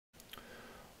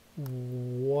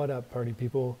What up, party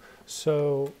people?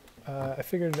 So I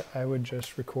figured I would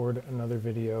just record another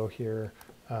video here.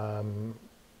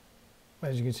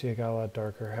 As you can see, it got a lot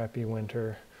darker. Happy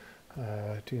winter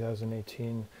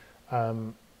 2018.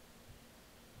 I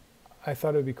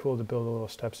thought it would be cool to build a little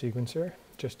step sequencer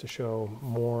just to show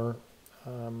more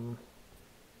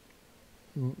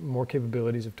more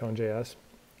capabilities of Tone.js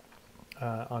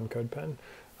on CodePen.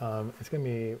 It's going to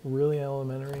be really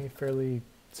elementary, fairly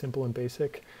simple and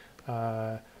basic.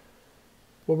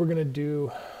 What we're going to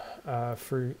do,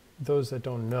 for those that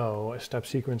don't know, a step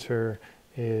sequencer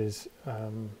is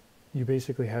you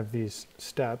basically have these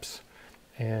steps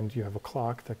and you have a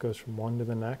clock that goes from one to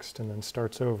the next and then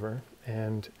starts over.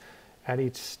 And at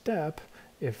each step,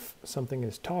 if something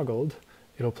is toggled,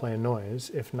 it'll play a noise.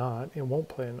 If not, it won't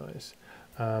play a noise.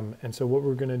 And so what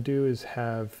we're going to do is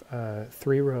have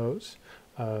 3 rows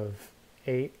of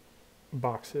 8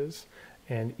 boxes,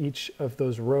 and each of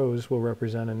those rows will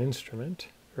represent an instrument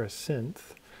or a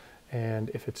synth, and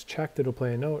if it's checked, it'll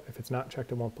play a note. If it's not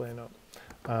checked, it won't play a note.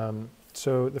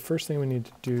 So the first thing we need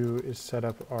to do is set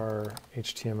up our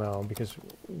HTML, because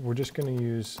we're just going to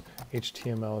use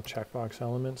HTML checkbox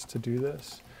elements to do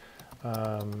this.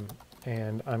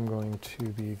 And I'm going to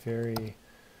be very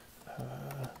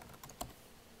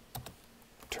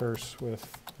terse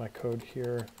with my code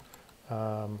here.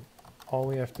 All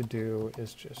we have to do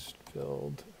is just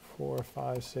build 4,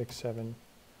 5, 6, 7,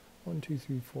 1, 2,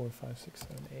 3, 4, 5, 6,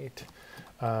 7,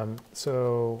 8.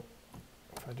 So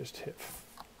if I just hit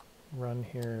run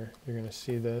here, you're going to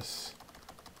see this,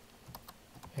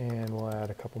 and we'll add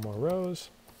a couple more rows.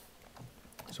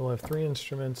 So we'll have 3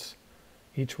 instruments.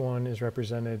 Each one is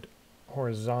represented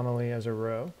horizontally as a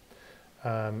row,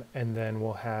 and then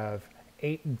we'll have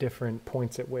 8 different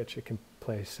points at which it can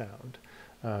play sound.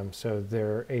 So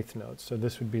they're 8th notes. So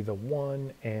this would be the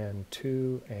 1 and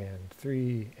 2 and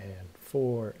 3 and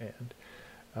 4 and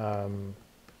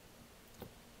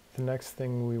the next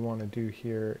thing we want to do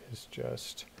here is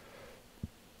just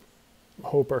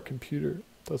hope our computer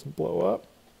doesn't blow up.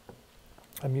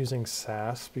 I'm using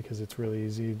Sass because it's really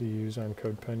easy to use on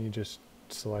CodePen. You just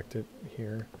select it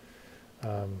here,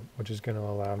 which is going to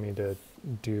allow me to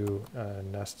do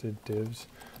nested divs.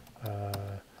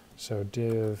 So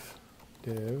div,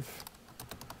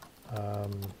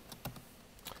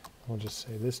 we'll just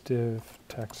say this div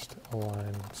text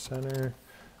align center,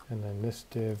 and then this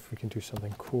div we can do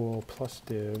something cool, plus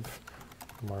div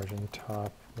margin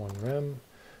top 1 rem.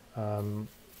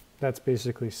 That's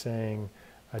basically saying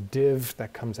a div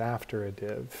that comes after a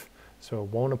div. So it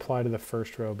won't apply to the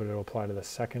first row, but it'll apply to the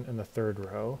second and the third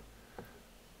row,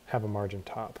 have a margin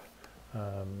top,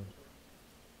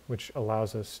 which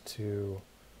allows us to,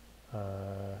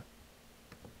 oh,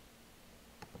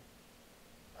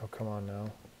 come on now.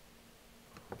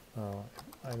 Oh,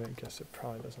 I guess it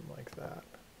probably doesn't like that,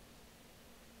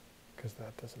 because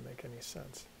that doesn't make any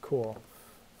sense. Cool.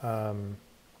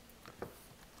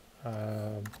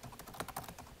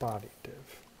 Body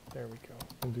div. There we go.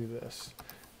 We'll do this.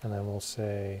 And then we'll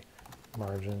say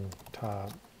margin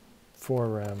top 4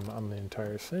 rem on the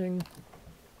entire thing.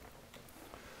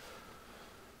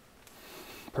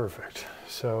 Perfect.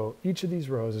 So each of these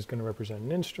rows is going to represent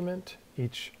an instrument.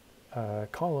 Each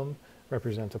column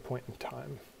represents a point in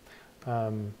time.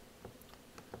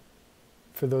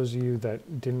 For those of you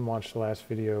that didn't watch the last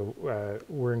video,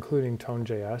 we're including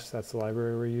Tone.js. That's the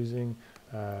library we're using.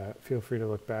 Feel free to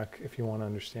look back if you want to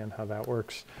understand how that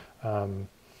works.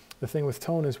 The thing with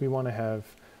Tone is we want to have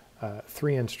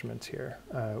 3 instruments here.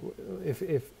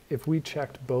 If we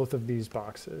checked both of these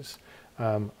boxes,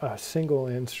 a single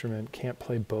instrument can't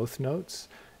play both notes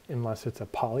unless it's a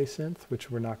polysynth, which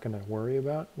we're not going to worry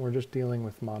about. We're just dealing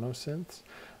with monosynths.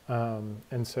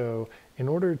 And so in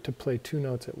order to play 2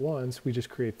 notes at once, we just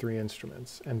create 3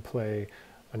 instruments and play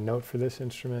a note for this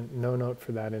instrument, no note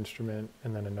for that instrument,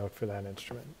 and then a note for that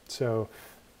instrument. So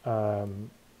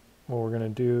what we're going to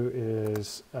do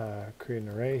is create an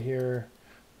array here,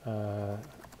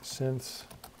 synths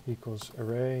equals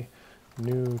array,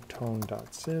 new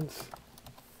tone.synth,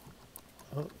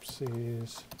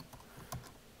 oopsies,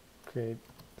 create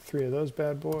 3 of those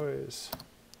bad boys,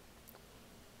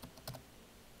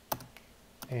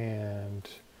 and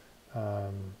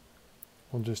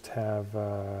we'll just have,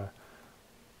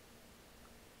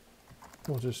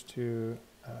 we'll just do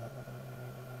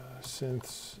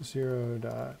synths 0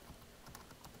 dot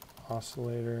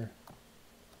oscillator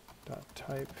dot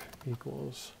type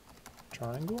equals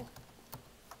triangle,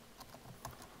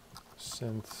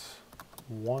 synths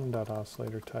 1 dot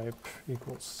oscillator type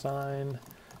equals sine,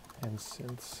 and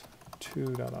synths 2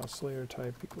 dot oscillator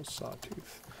type equals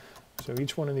sawtooth. So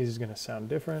each one of these is going to sound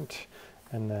different,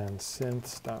 and then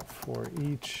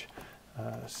synth.forEach,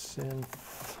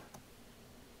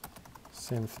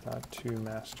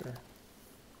 synth.toMaster.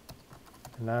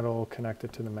 And that'll connect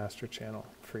it to the master channel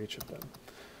for each of them.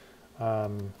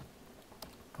 I'm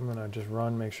going to just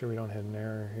run, make sure we don't hit an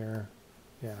error here.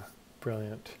 Yeah,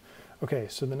 brilliant. Okay,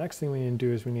 so the next thing we need to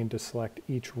do is we need to select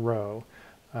each row,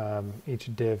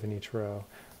 each div in each row.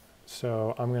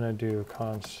 So I'm going to do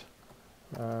const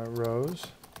rows,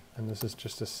 and this is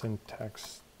just a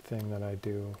syntax thing that I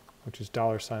do, which is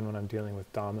 $ when I'm dealing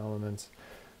with DOM elements.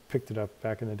 Picked it up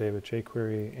back in the day with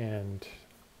jQuery, and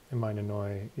it might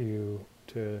annoy you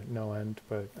to no end,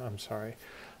 but I'm sorry.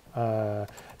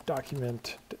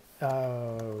 Document,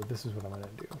 this is what I'm going to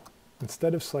do.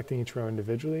 Instead of selecting each row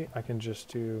individually, I can just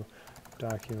do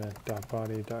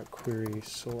document.body.query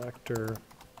selector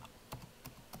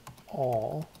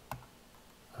all,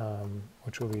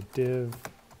 which will be div.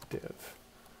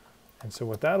 And so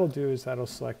what that'll do is that'll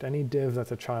select any div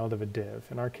that's a child of a div.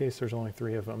 In our case, there's only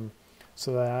 3 of them,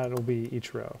 so that'll be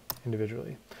each row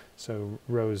individually. So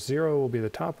rows 0 will be the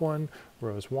top one,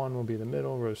 rows 1 will be the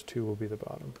middle, rows 2 will be the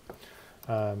bottom.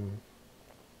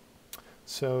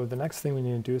 So the next thing we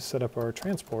need to do is set up our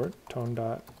transport,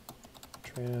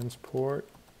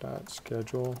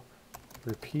 tone.transport.schedule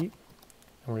repeat,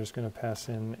 and we're just going to pass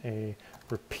in a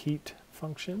repeat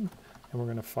function, and we're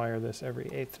going to fire this every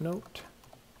 8th note,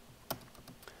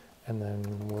 and then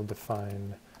we'll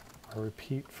define our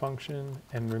repeat function,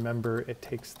 and remember it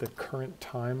takes the current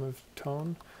time of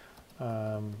tone,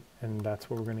 and that's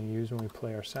what we're going to use when we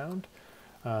play our sound.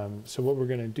 So what we're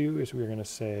going to do is we're going to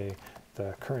say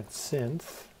the current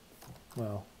synth,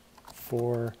 well,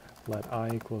 for let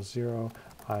I equals 0,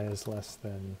 I is less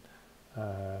than,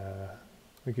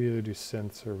 we could either do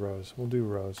synths or rows. We'll do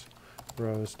rows.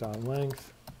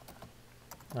 Rows.length,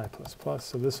 I++.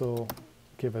 So this will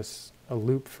give us a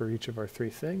loop for each of our 3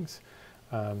 things.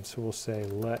 So we'll say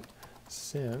let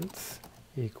synth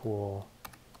equal,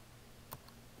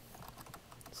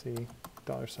 see,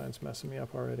 $sign's messing me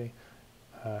up already.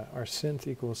 Our synth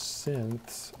equals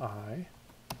synths I,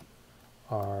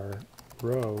 our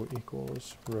row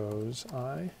equals rows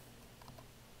I,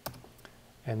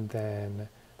 and then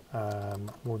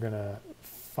we're going to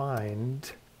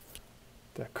find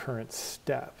the current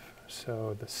step.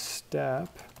 So the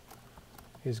step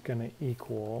is going to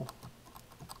equal,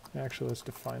 actually let's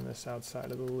define this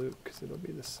outside of the loop because it'll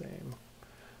be the same.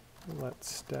 Let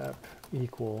step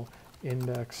equal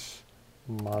index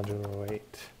modulo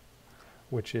 8.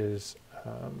 Which is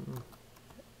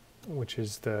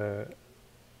the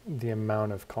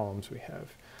amount of columns we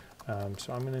have.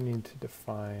 So I'm going to need to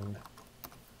define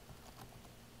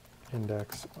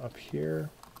index up here,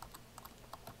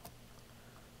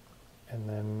 and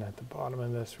then at the bottom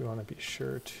of this we want to be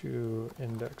sure to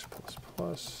index ++.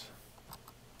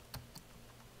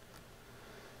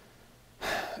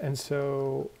 And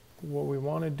so what we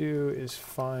want to do is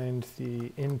find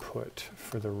the input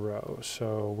for the row.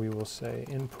 So we will say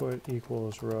input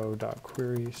equals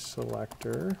row.query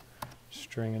selector,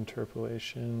 string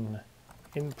interpolation,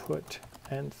 input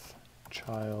nth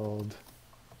child,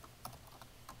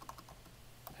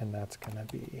 and that's going to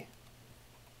be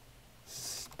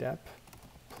step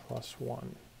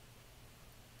 +1.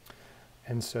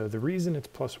 And so the reason it's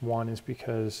 +1 is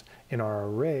because in our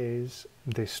arrays,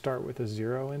 they start with a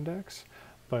 0 index.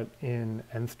 But in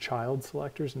nth child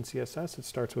selectors in CSS, it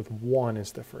starts with 1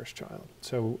 as the first child.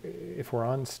 So if we're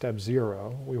on step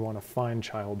 0, we want to find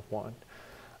child 1.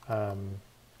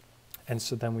 And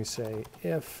so then we say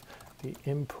if the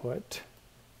input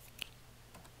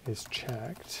is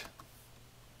checked,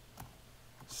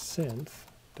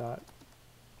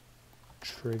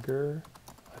 synth.trigger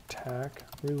attack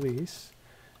release,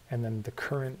 and then the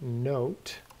current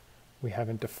note we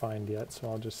haven't defined yet, so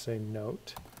I'll just say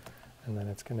note. And then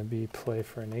it's going to be play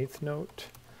for an 8th note,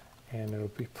 and it'll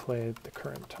be play at the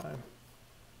current time.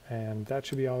 And that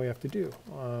should be all we have to do.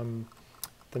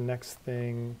 The next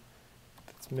thing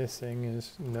that's missing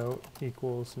is note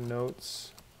equals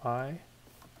notes I,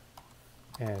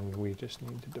 and we just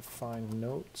need to define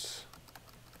notes.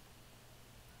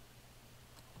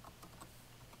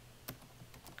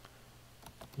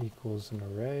 Equals an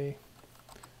array,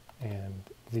 and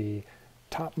the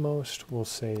topmost we'll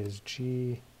say is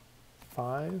G5,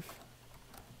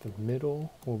 the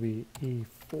middle will be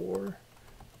E4,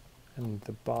 and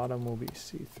the bottom will be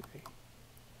C3.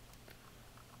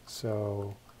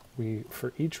 So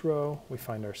for each row, we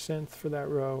find our synth for that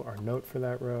row, our note for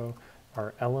that row,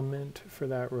 our element for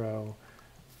that row,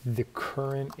 the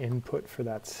current input for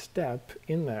that step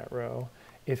in that row.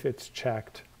 If it's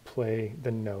checked, play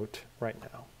the note right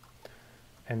now.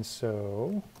 And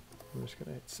so I'm just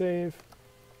gonna hit save.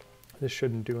 This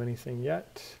shouldn't do anything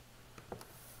yet.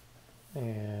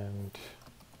 And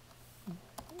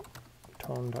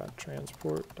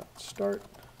tone.transport.start.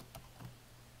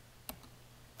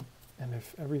 And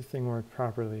if everything worked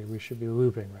properly, we should be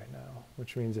looping right now,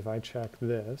 which means if I check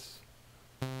this,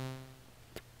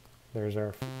 there's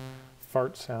our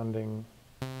fart sounding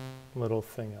little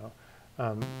thing out.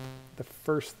 The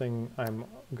first thing I'm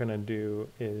gonna do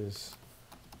is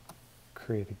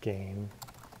create a gain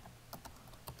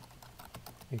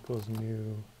equals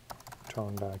new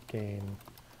tone.gain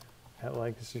at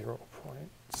like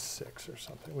 0.6 or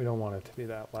something. We don't want it to be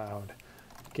that loud.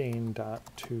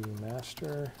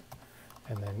 Gain.toMaster,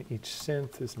 and then each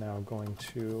synth is now going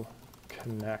to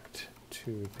connect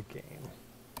to the gain.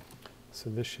 So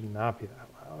this should not be that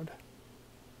loud.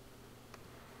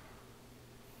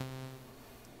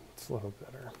 It's a little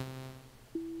better.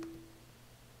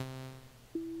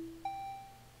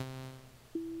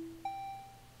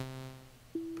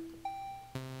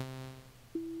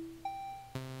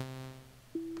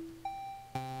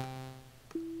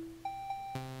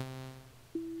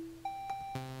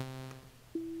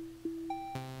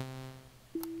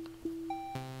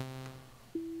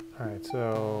 All right,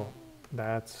 so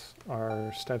that's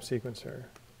our step sequencer,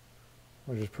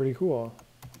 which is pretty cool.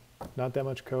 Not that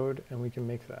much code, and we can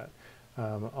make that.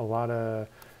 A lot of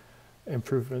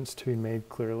improvements to be made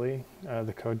clearly.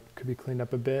 The code could be cleaned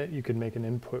up a bit. You could make an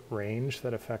input range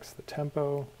that affects the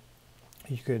tempo.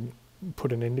 You could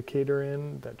put an indicator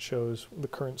in that shows the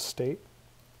current state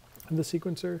of the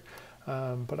sequencer.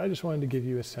 But I just wanted to give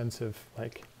you a sense of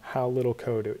like how little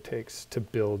code it takes to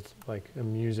build like a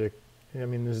music. I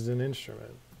mean, this is an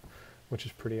instrument, which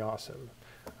is pretty awesome.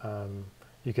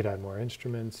 You could add more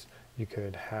instruments. You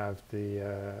could have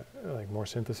the like more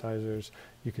synthesizers.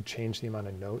 You could change the amount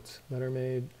of notes that are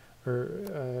made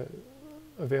or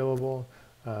available.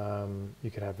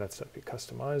 You could have that stuff be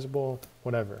customizable,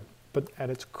 whatever. But at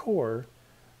its core,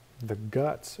 the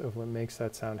guts of what makes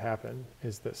that sound happen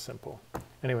is this simple.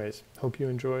 Anyways, hope you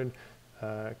enjoyed.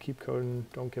 Keep coding.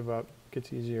 Don't give up. It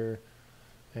gets easier.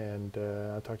 And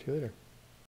I'll talk to you later.